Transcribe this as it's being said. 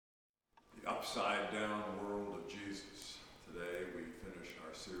upside-down world of Jesus. Today we finish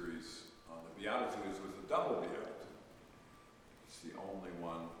our series on the Beatitudes with a double beatitude. It's the only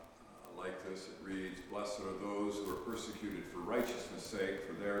one like this. It reads, "Blessed are those who are persecuted for righteousness' sake,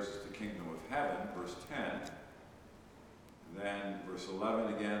 for theirs is the kingdom of heaven," verse 10. Then verse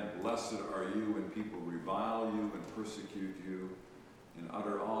 11 again, "Blessed are you when people revile you and persecute you and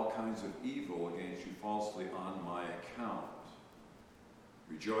utter all kinds of evil against you falsely on my account.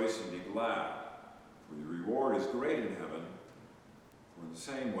 Rejoice and be glad, for the reward is great in heaven. For in the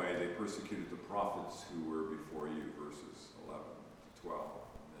same way they persecuted the prophets who were before you," verses 11 to 12.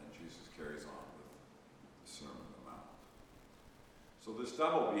 And then Jesus carries on with the Sermon on the Mount. So this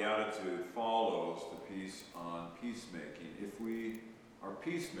double beatitude follows the piece on peacemaking. If we are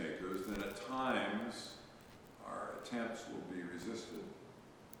peacemakers, then at times our attempts will be resisted,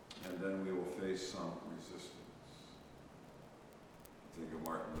 and then we will face some resistance. Think of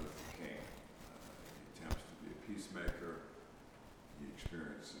Martin Luther King. He attempts to be a peacemaker. He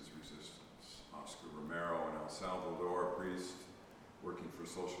experiences resistance. Oscar Romero in El Salvador, a priest working for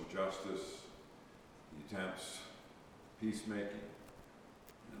social justice. He attempts peacemaking,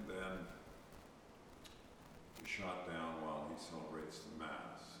 and then he's shot down while he celebrates the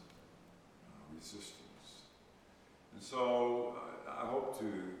Mass. Resistance. And so I hope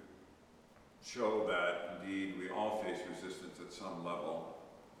to show that indeed we all face resistance at some level,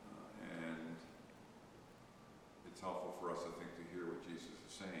 and it's helpful for us, I think, to hear what Jesus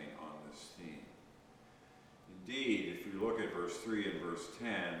is saying on this theme. Indeed, if you look at verse 3 and verse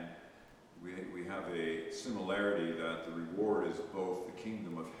 10, we have a similarity that the reward is both the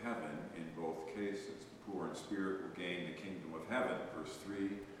kingdom of heaven in both cases. The poor in spirit will gain the kingdom of heaven, verse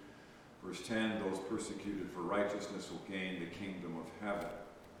 3. Verse 10, those persecuted for righteousness will gain the kingdom of heaven.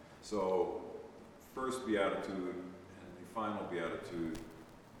 So, first beatitude and the final beatitude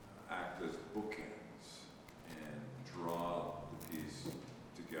act as bookends and draw the piece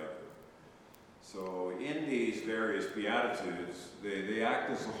together. So in these various beatitudes, they act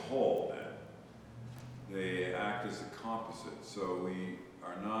as a whole then. They act as a composite. So we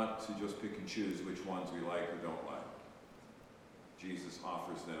are not to just pick and choose which ones we like or don't like. Jesus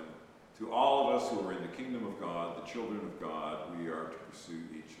offers them to all of us who are in the kingdom of God, the children of God. We are to pursue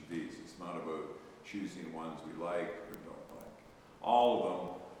each of these. It's not about choosing ones we like or don't like. All of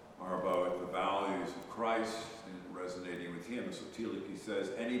them are about the values of Christ and resonating with Him. So Tillich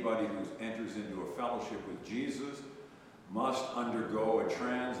says, anybody who enters into a fellowship with Jesus must undergo a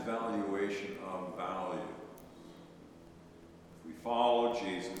transvaluation of values. If we follow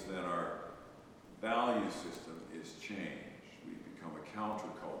Jesus, then our value system is changed. We become a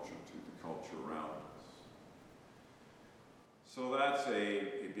counterculture to the culture around us. So that's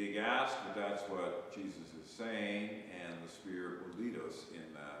a big ask, but that's what Jesus is saying, and the Spirit will lead us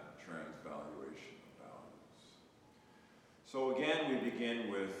in that transvaluation of values. So again, we begin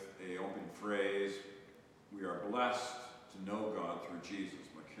with an open phrase. We are blessed to know God through Jesus,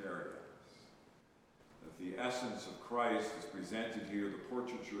 Macarius. That the essence of Christ is presented here, the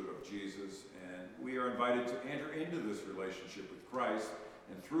portraiture of Jesus, and we are invited to enter into this relationship with Christ,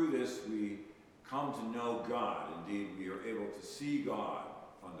 and through this we come to know God. Indeed, we are able to see God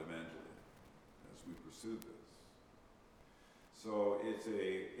fundamentally as we pursue this. So it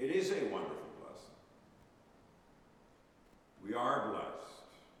is a wonderful blessing. We are blessed.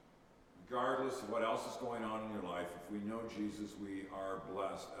 Regardless of what else is going on in your life, if we know Jesus, we are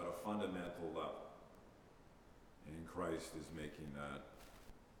blessed at a fundamental level. And Christ is making that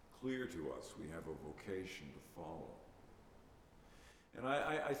clear to us. We have a vocation to follow. And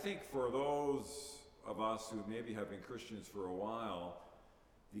I think for those of us who maybe have been Christians for a while,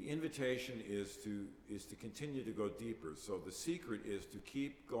 the invitation is to continue to go deeper. So the secret is to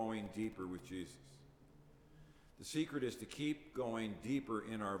keep going deeper with Jesus. The secret is to keep going deeper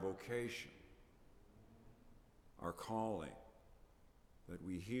in our vocation, our calling, that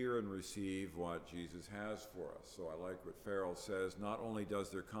we hear and receive what Jesus has for us. So I like what Farrell says, not only does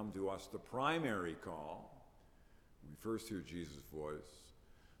there come to us the primary call, when we first hear Jesus' voice,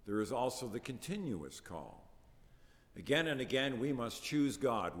 there is also the continuous call. Again and again, we must choose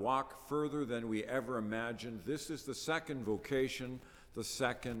God, walk further than we ever imagined. This is the second vocation, the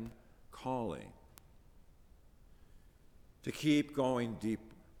second calling. To keep going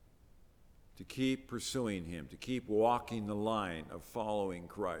deeper, to keep pursuing Him, to keep walking the line of following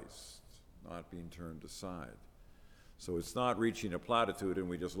Christ, not being turned aside. So it's not reaching a platitude and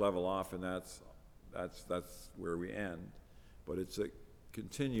we just level off and that's where we end. But it's a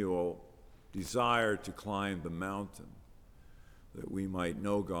continual desire to climb the mountain, that we might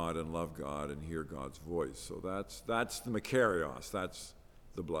know God and love God and hear God's voice. So that's the Makarios, that's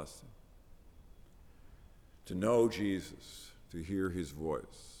the blessing. to know Jesus, to hear his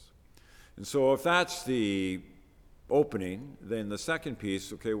voice. And so if that's the opening, then the second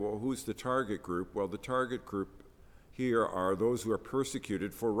piece, okay, well, who's the target group? Well, the target group here are those who are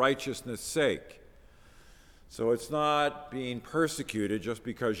persecuted for righteousness' sake. So it's not being persecuted just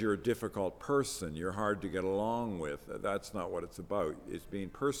because you're a difficult person, you're hard to get along with. That's not what it's about. It's being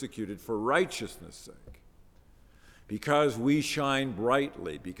persecuted for righteousness' sake. Because we shine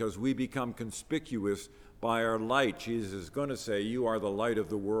brightly, because we become conspicuous by our light. Jesus is going to say, you are the light of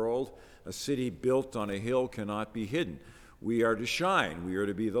the world. A city built on a hill cannot be hidden. We are to shine. We are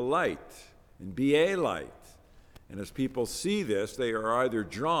to be the light and be a light. And as people see this, they are either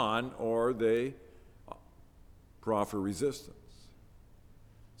drawn or they proffer resistance.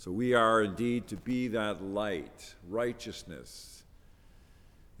 So we are indeed to be that light, righteousness.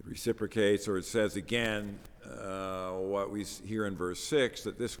 It reciprocates, or it says again, what we hear in verse 6,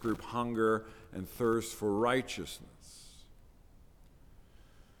 that this group hunger and thirst for righteousness.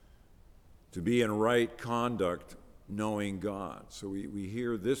 To be in right conduct, knowing God. So we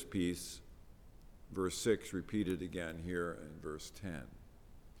hear this piece, verse 6, repeated again here in verse 10.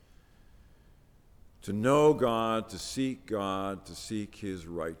 To know God, to seek his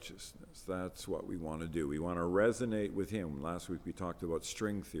righteousness. That's what we want to do. We want to resonate with him. Last week we talked about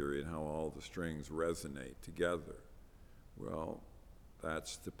string theory and how all the strings resonate together. Well,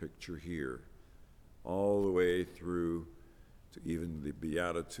 that's the picture here. All the way through to even the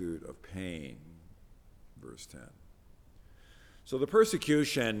beatitude of pain, verse 10. So the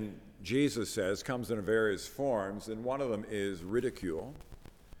persecution, Jesus says, comes in various forms, and one of them is ridicule.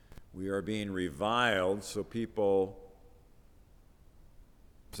 We are being reviled, so people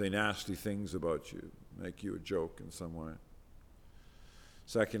say nasty things about you, make you a joke in some way.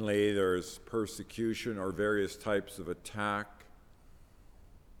 Secondly, there's persecution or various types of attack.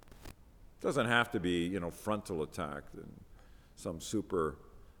 It doesn't have to be, frontal attack in some super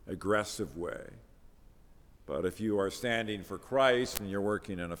aggressive way. But if you are standing for Christ and you're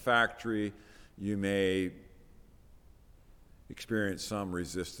working in a factory, you may experience some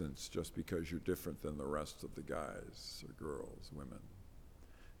resistance just because you're different than the rest of the guys or girls, women.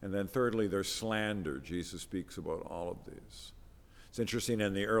 And then thirdly, there's slander. Jesus speaks about all of these. It's interesting,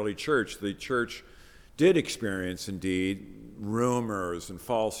 in the early church, the church did experience, indeed, rumors and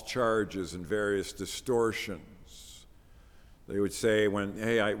false charges and various distortions. They would say,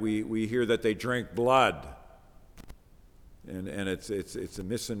 we hear that they drink blood. And it's a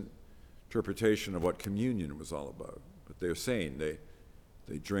misinterpretation of what communion was all about. But they're saying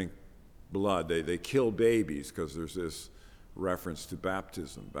they drink blood, they kill babies, because there's this reference to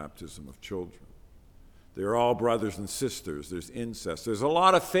baptism of children. They're all brothers and sisters. There's incest. There's a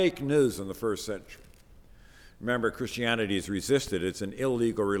lot of fake news in the first century. Remember, Christianity has resisted. It's an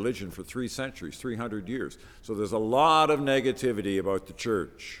illegal religion for 3 centuries, 300 years. So there's a lot of negativity about the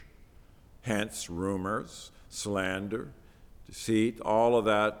church. Hence, rumors, slander, deceit, all of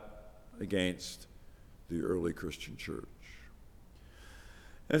that against the early Christian church.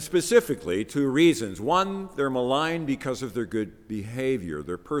 And specifically, 2 reasons. One, they're maligned because of their good behavior.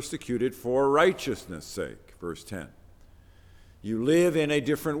 They're persecuted for righteousness' sake, verse 10. You live in a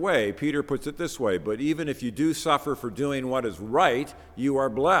different way. Peter puts it this way, but even if you do suffer for doing what is right, you are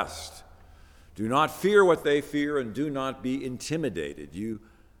blessed. Do not fear what they fear, and do not be intimidated. You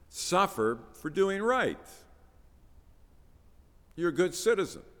suffer for doing right. You're a good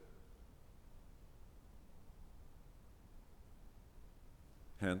citizen.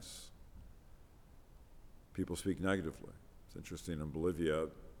 Hence, people speak negatively. It's interesting, in Bolivia,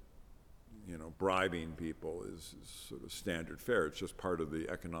 bribing people is sort of standard fare. It's just part of the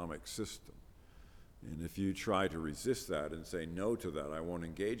economic system. And if you try to resist that and say no to that, I won't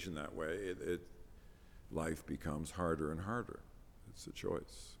engage in that way, life becomes harder and harder. It's a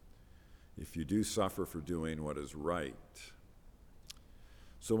choice. If you do suffer for doing what is right.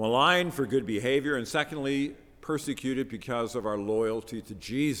 So maligned for good behavior, and secondly, persecuted because of our loyalty to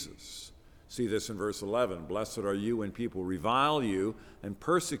Jesus. See this in verse 11. Blessed are you when people revile you and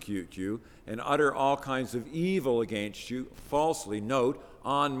persecute you and utter all kinds of evil against you falsely, note,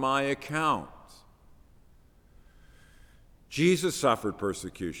 on my account. Jesus suffered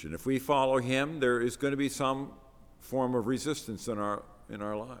persecution. If we follow him, there is going to be some form of resistance in our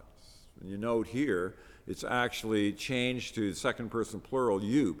lives. And you note here, it's actually changed to the second person plural,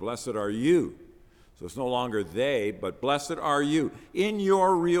 you. Blessed are you. So it's no longer they, but blessed are you. In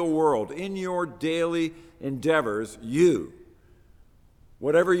your real world, in your daily endeavors, you.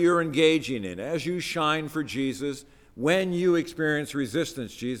 Whatever you're engaging in, as you shine for Jesus, when you experience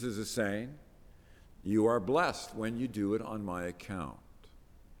resistance, Jesus is saying, you are blessed when you do it on my account.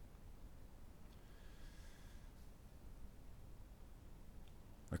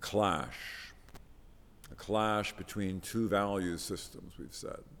 clash between two value systems, we've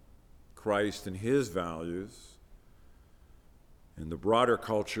said. Christ and his values, and the broader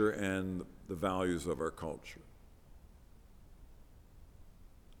culture and the values of our culture.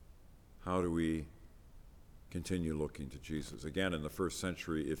 How do we continue looking to Jesus? Again, in the first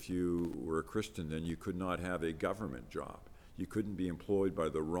century, if you were a Christian, then you could not have a government job. You couldn't be employed by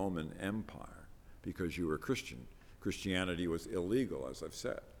the Roman Empire because you were a Christian. Christianity was illegal, as I've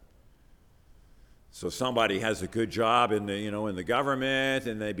said. So somebody has a good job in the government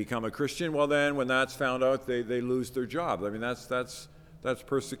and they become a Christian, well then when that's found out, they lose their job. I mean, that's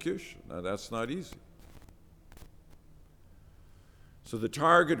persecution. Now, that's not easy. So the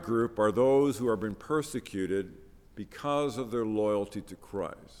target group are those who have been persecuted because of their loyalty to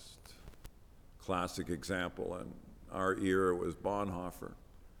Christ. Classic example in our era was Bonhoeffer,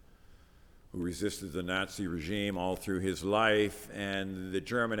 who resisted the Nazi regime all through his life, and the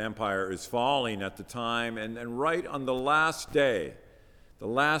German Empire is falling at the time, and right on the last day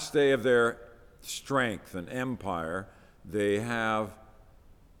of their strength and empire, they have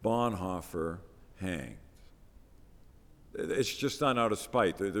Bonhoeffer hanged. It's just done out of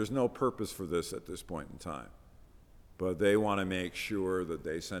spite. There's no purpose for this at this point in time. But they want to make sure that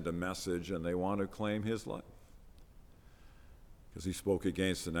they send a message, and they want to claim his life, because he spoke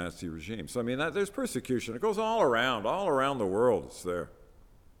against the Nazi regime. So, I mean, there's persecution. It goes all around the world. It's there.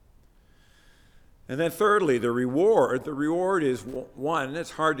 And then thirdly, the reward. The reward is, one,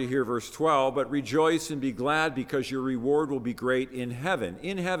 it's hard to hear verse 12, but rejoice and be glad because your reward will be great in heaven.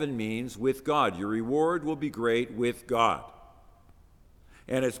 In heaven means with God. Your reward will be great with God.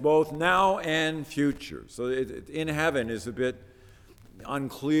 And it's both now and future. So in heaven is a bit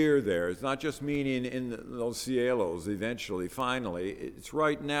unclear there. It's not just meaning in those cielos eventually, finally. It's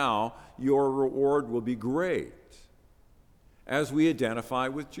right now, your reward will be great as we identify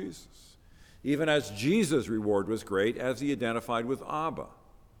with Jesus. Even as Jesus' reward was great as he identified with Abba.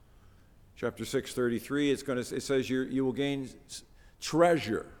 Chapter 6:33, it says you will gain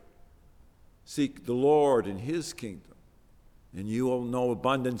treasure. Seek the Lord and his kingdom, and you will know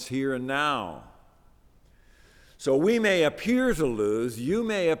abundance here and now. So we may appear to lose, you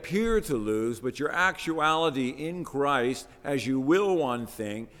may appear to lose, but your actuality in Christ, as you will one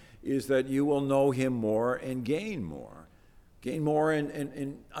thing, is that you will know him more and gain more. Gain more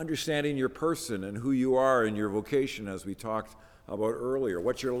in understanding your person and who you are and your vocation, as we talked about earlier,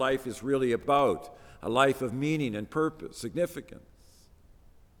 what your life is really about, a life of meaning and purpose, significance.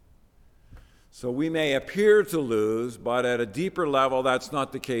 So we may appear to lose, but at a deeper level, that's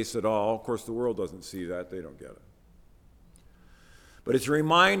not the case at all. Of course, the world doesn't see that. They don't get it. But it's a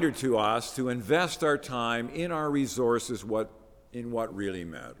reminder to us to invest our time in our resources in what really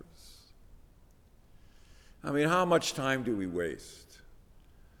matters. I mean, how much time do we waste?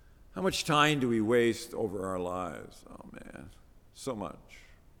 How much time do we waste over our lives? Oh, man, so much.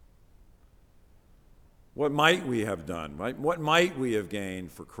 What might we have done? Right? What might we have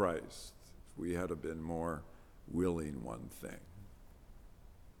gained for Christ if we had been more willing one thing?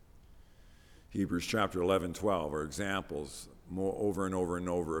 Hebrews chapter 11:12 are examples more over and over and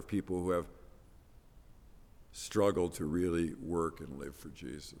over of people who have struggled to really work and live for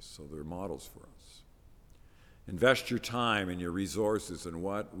Jesus. So they're models for us. Invest your time and your resources in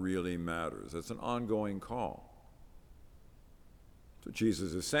what really matters. It's an ongoing call. That's what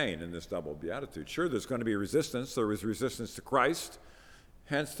Jesus is saying in this double beatitude. Sure, there's going to be resistance. There was resistance to Christ.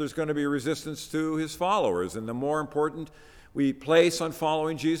 Hence, there's going to be resistance to his followers. And the more important we place on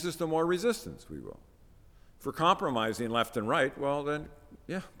following Jesus, the more resistance we will. If we're compromising left and right, well then,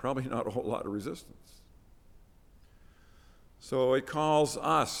 yeah, probably not a whole lot of resistance. So it calls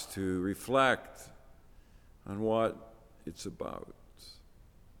us to reflect on what it's about.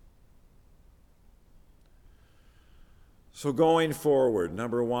 So going forward,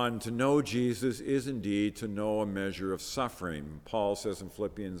 number one, to know Jesus is indeed to know a measure of suffering. Paul says in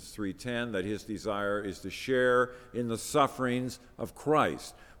Philippians 3:10 that his desire is to share in the sufferings of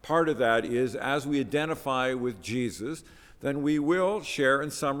Christ. Part of that is, as we identify with Jesus, then we will share in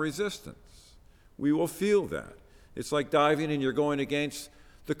some resistance. We will feel that. It's like diving and you're going against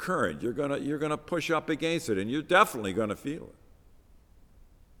the current. You're gonna push up against it, and you're definitely gonna feel it.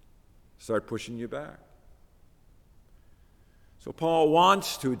 Start pushing you back. So Paul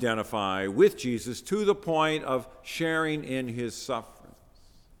wants to identify with Jesus to the point of sharing in his sufferings.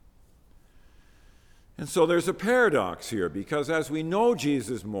 And so there's a paradox here, because as we know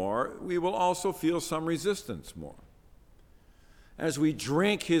Jesus more, we will also feel some resistance more. As we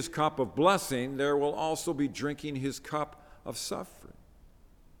drink his cup of blessing, there will also be drinking his cup of suffering.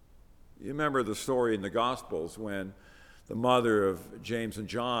 You remember the story in the Gospels when the mother of James and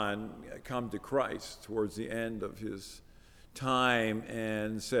John, come to Christ towards the end of his time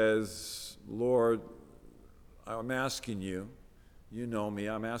and says, Lord, I'm asking you, you know me,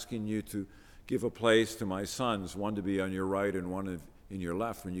 I'm asking you to give a place to my sons, one to be on your right and one in your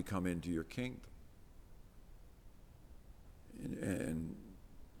left when you come into your kingdom. And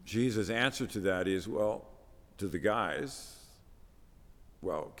Jesus' answer to that is, well, to the guys,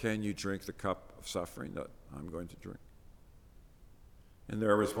 well, can you drink the cup of suffering that I'm going to drink? And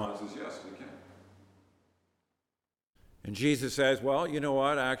their response is, yes, we can. And Jesus says, well, you know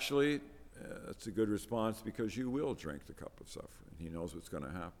what, actually, that's a good response because you will drink the cup of suffering. He knows what's going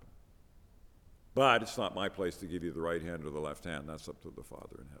to happen. But it's not my place to give you the right hand or the left hand. That's up to the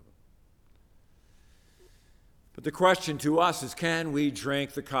Father in heaven. But the question to us is, can we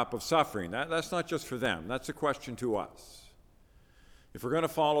drink the cup of suffering? That's not just for them. That's a question to us. If we're going to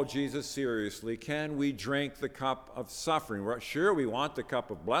follow Jesus seriously, can we drink the cup of suffering? Sure, we want the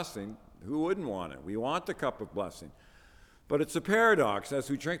cup of blessing. Who wouldn't want it? We want the cup of blessing. But it's a paradox. As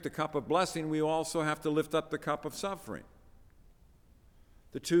we drink the cup of blessing, we also have to lift up the cup of suffering.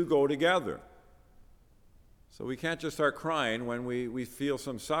 The two go together. So we can't just start crying when we feel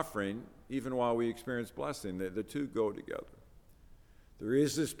some suffering, even while we experience blessing. The two go together. There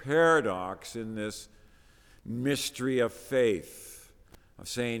is this paradox in this mystery of faith, of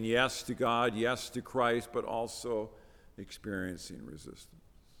saying yes to God, yes to Christ, but also experiencing resistance.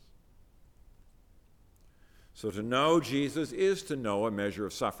 So to know Jesus is to know a measure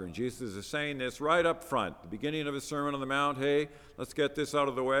of suffering. Jesus is saying this right up front, the beginning of his Sermon on the Mount. Hey, let's get this out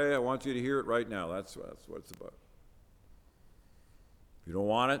of the way. I want you to hear it right now. That's what it's about. If you don't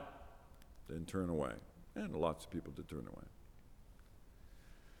want it, then turn away. And lots of people did turn away.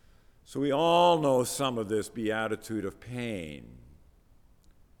 So we all know some of this beatitude of pain.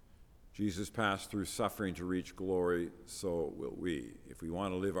 Jesus passed through suffering to reach glory, so will we. If we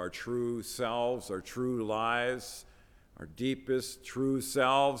want to live our true selves, our true lives, our deepest true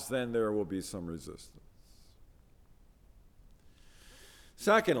selves, then there will be some resistance.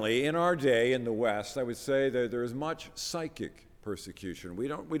 Secondly, in our day in the West, I would say that there is much psychic persecution. We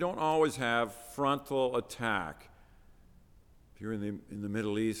don't always have frontal attack. If you're in the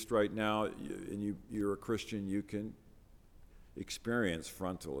Middle East right now and you're a Christian, you can experience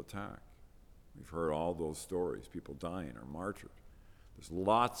frontal attack. We've heard all those stories, people dying or martyred. There's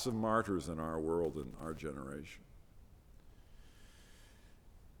lots of martyrs in our world in our generation.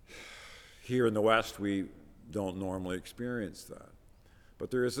 Here in the West, we don't normally experience that.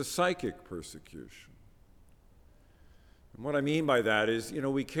 But there is a psychic persecution. And what I mean by that is,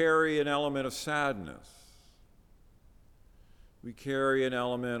 we carry an element of sadness. We carry an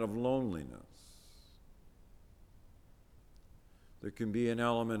element of loneliness. There can be an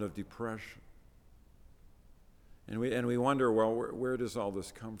element of depression. And we wonder, well, where does all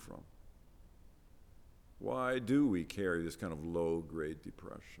this come from? Why do we carry this kind of low-grade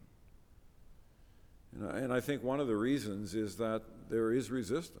depression? And I think one of the reasons is that there is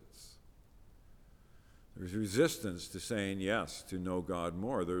resistance. There's resistance to saying yes, to know God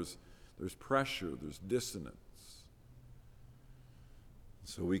more. There's pressure, there's dissonance.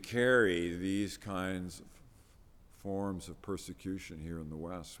 So we carry these kinds of forms of persecution here in the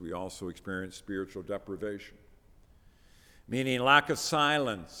West. We also experience spiritual deprivation, meaning lack of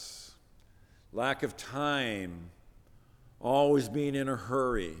silence, lack of time, always being in a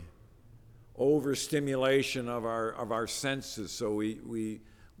hurry, overstimulation of our senses, so we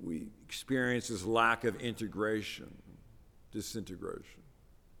experience this lack of integration, disintegration,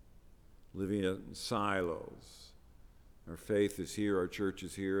 living in silos. Our faith is here, our church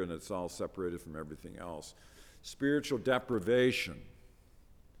is here, and it's all separated from everything else. Spiritual deprivation.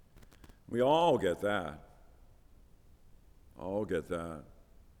 We all get that. All get that.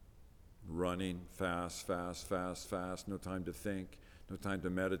 Running fast, no time to think, no time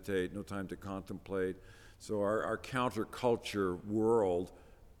to meditate, no time to contemplate. So our counterculture world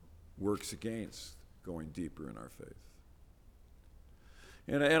works against going deeper in our faith.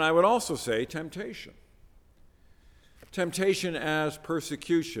 And I would also say temptation. Temptation as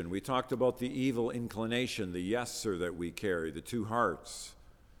persecution. We talked about the evil inclination, the yeser that we carry, the two hearts.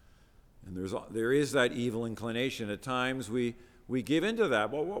 And there is that evil inclination. At times we give into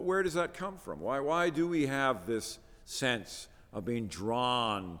that. Well, where does that come from? Why do we have this sense of being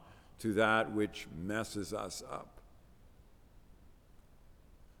drawn to that which messes us up?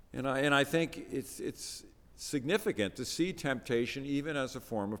 And I think it's significant to see temptation even as a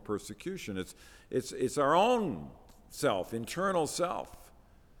form of persecution. It's our own self, internal self.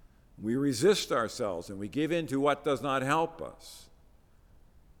 We resist ourselves and we give in to what does not help us.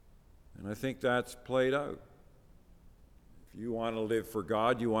 And I think that's played out. If you want to live for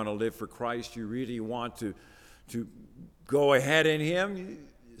God, you want to live for Christ, you really want to go ahead in Him,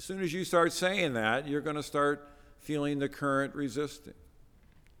 as soon as you start saying that, you're going to start feeling the current resistance.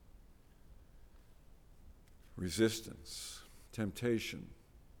 Resistance, temptation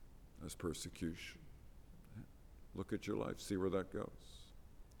as persecution. Look at your life, see where that goes.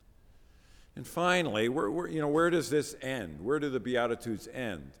 And finally, where does this end? Where do the Beatitudes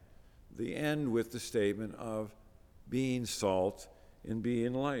end? They end with the statement of being salt and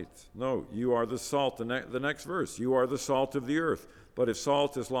being light. No, you are the salt. The next verse, you are the salt of the earth. But if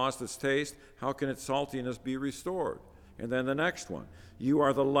salt has lost its taste, how can its saltiness be restored? And then the next one, you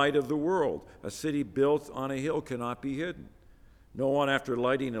are the light of the world. A city built on a hill cannot be hidden. No one, after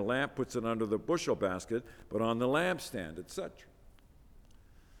lighting a lamp, puts it under the bushel basket, but on the lampstand, etc.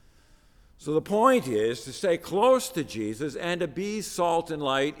 So the point is to stay close to Jesus and to be salt and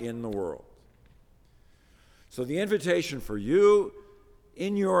light in the world. So the invitation for you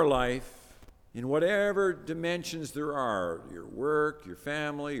in your life, in whatever dimensions there are, your work, your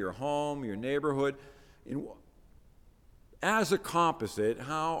family, your home, your neighborhood, as a composite,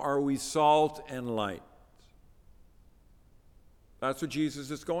 how are we salt and light? That's what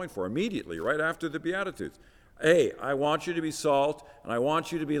Jesus is going for immediately, right after the Beatitudes. Hey, I want you to be salt, and I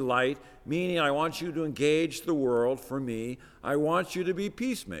want you to be light, meaning I want you to engage the world for me. I want you to be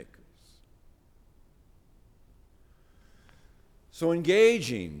peacemakers. So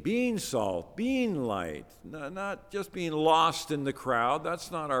engaging, being salt, being light, not just being lost in the crowd. That's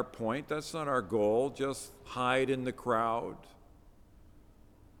not our point. That's not our goal. Just hide in the crowd.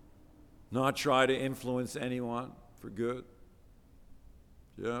 Not try to influence anyone for good.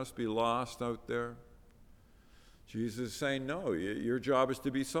 Just be lost out there. Jesus is saying, no, your job is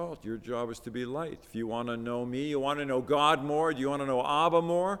to be salt. Your job is to be light. If you want to know me, you want to know God more, do you want to know Abba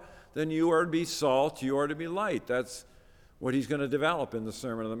more, then you are to be salt, you are to be light. That's what he's going to develop in the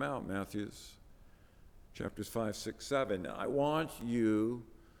Sermon on the Mount, Matthew's chapters 5, 6, 7. I want you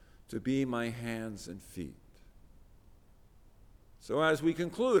to be my hands and feet. So as we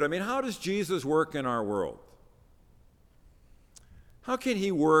conclude, how does Jesus work in our world? How can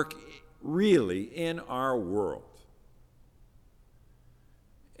he work really in our world?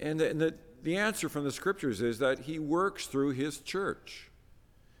 And the answer from the Scriptures is that he works through his church.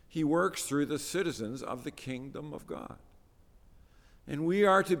 He works through the citizens of the kingdom of God. And we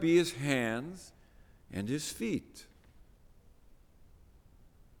are to be his hands and his feet.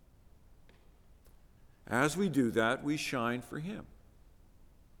 As we do that, we shine for him.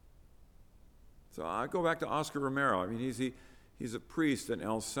 So I go back to Oscar Romero. He's a priest in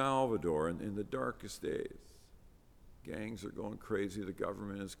El Salvador in the darkest days. Gangs are going crazy. The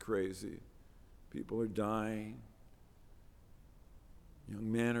government is crazy. People are dying.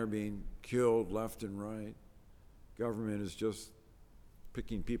 Young men are being killed left and right. Government is just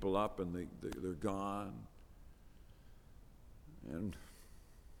picking people up and they're gone. And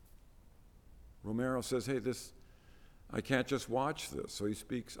Romero says, hey, I can't just watch this. So he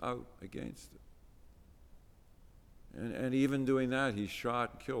speaks out against it. And even doing that, he's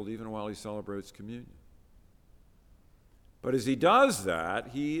shot and killed even while he celebrates communion. But as he does that,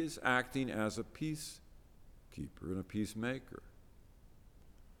 he is acting as a peacekeeper and a peacemaker.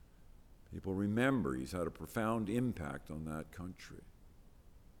 People remember he's had a profound impact on that country.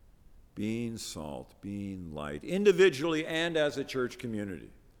 Being salt, being light, individually and as a church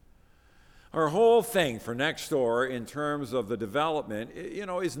community. Our whole thing for next door in terms of the development,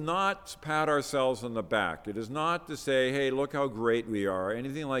 is not to pat ourselves on the back. It is not to say, hey, look how great we are,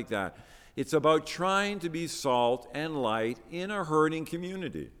 anything like that. It's about trying to be salt and light in a hurting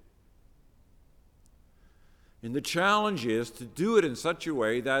community. And the challenge is to do it in such a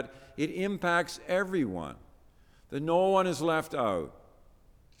way that it impacts everyone, that no one is left out,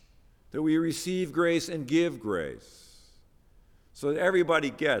 that we receive grace and give grace, so that everybody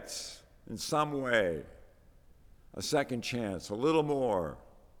gets, in some way, a second chance, a little more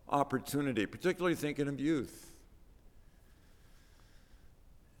opportunity, particularly thinking of youth.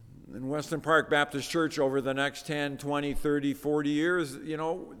 In Weston Park Baptist Church over the next 10, 20, 30, 40 years,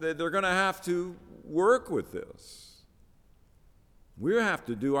 they're going to have to work with this. We have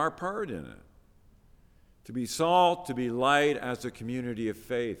to do our part in it. To be salt, to be light as a community of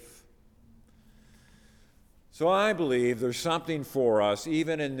faith. So I believe there's something for us,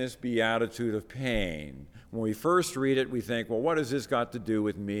 even in this beatitude of pain. When we first read it, we think, well, what has this got to do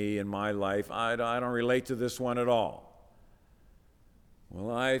with me and my life? I don't relate to this one at all.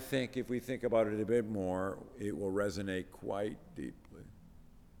 Well, I think if we think about it a bit more, it will resonate quite deeply.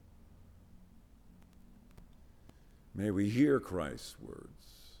 May we hear Christ's words.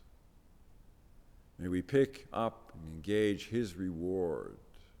 May we pick up and engage his reward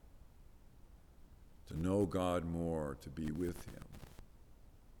to know God more, to be with him.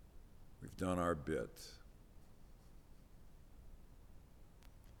 We've done our bit.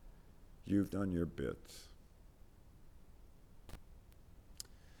 You've done your bit.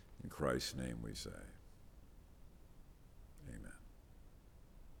 In Christ's name we say.